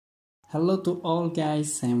Hello to all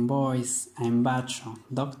guys and boys, I'm Baccio,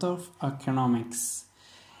 Doctor of Economics.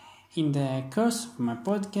 In the course of my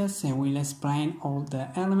podcast, I will explain all the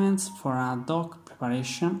elements for a doc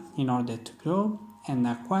preparation in order to grow and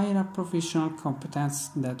acquire a professional competence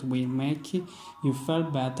that will make you feel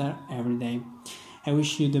better every day. I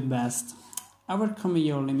wish you the best. Overcome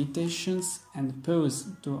your limitations and pause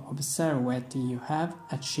to observe what you have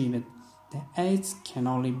achieved. The heights can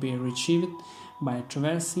only be reached by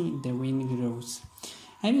traversing the winding roads.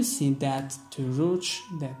 Have you seen that to reach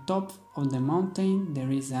the top of the mountain there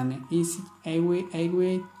is an easy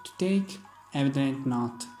highway to take? Evidently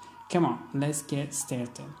not. Come on, let's get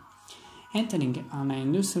started. Entering an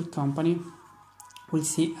industrial company, we'll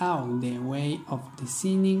see how the way of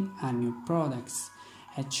designing a new products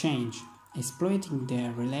has changed, exploiting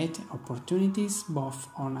the related opportunities both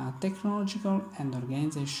on a technological and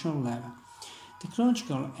organizational level.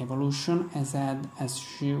 Technological evolution has had, as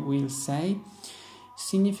she will say,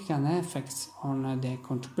 significant effects on the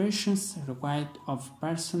contributions required of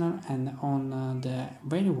personnel and on the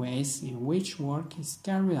very ways in which work is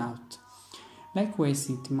carried out. Likewise,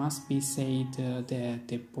 it must be said that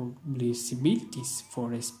the possibilities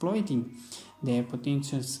for exploiting the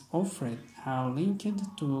potentials offered are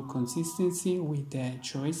linked to consistency with the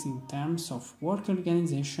choice in terms of work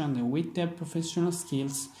organization and with the professional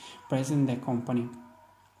skills present in the company.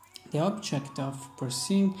 The object of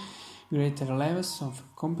pursuing greater levels of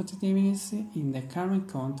competitiveness in the current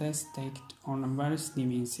context takes on various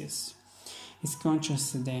dimensions. Is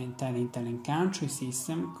conscious the entire Italian country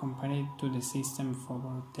system compared to the system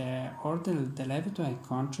for the developed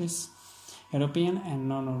countries, European and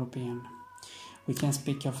non-European. We can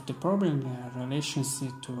speak of the problem relations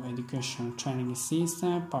to education training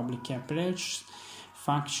system, public approach,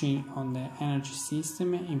 functioning on the energy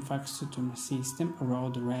system, infrastructure system,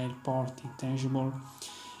 road, rail, port, intangible.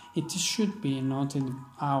 It should be noted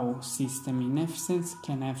how system inefficiency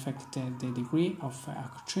can affect the degree of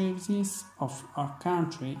activities of our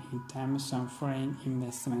country in terms of foreign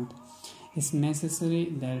investment. It's necessary,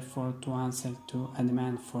 therefore, to answer to a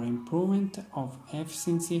demand for improvement of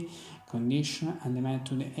efficiency, condition, a demand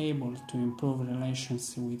to be able to improve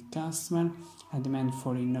relations with customers, a demand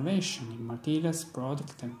for innovation in materials,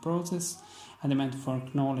 product and process, a demand for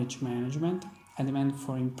knowledge management, a demand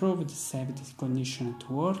for improved safety conditions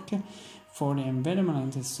to work, for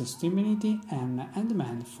environmental sustainability, and a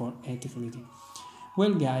demand for ethicality.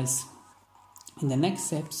 Well guys, in the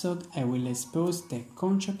next episode I will expose the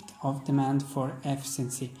concept of demand for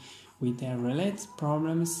efficiency with the related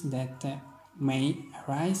problems that may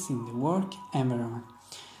arise in the work environment.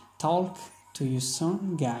 Talk to you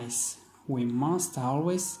soon guys. We must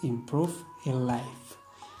always improve in life.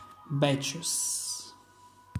 Betches.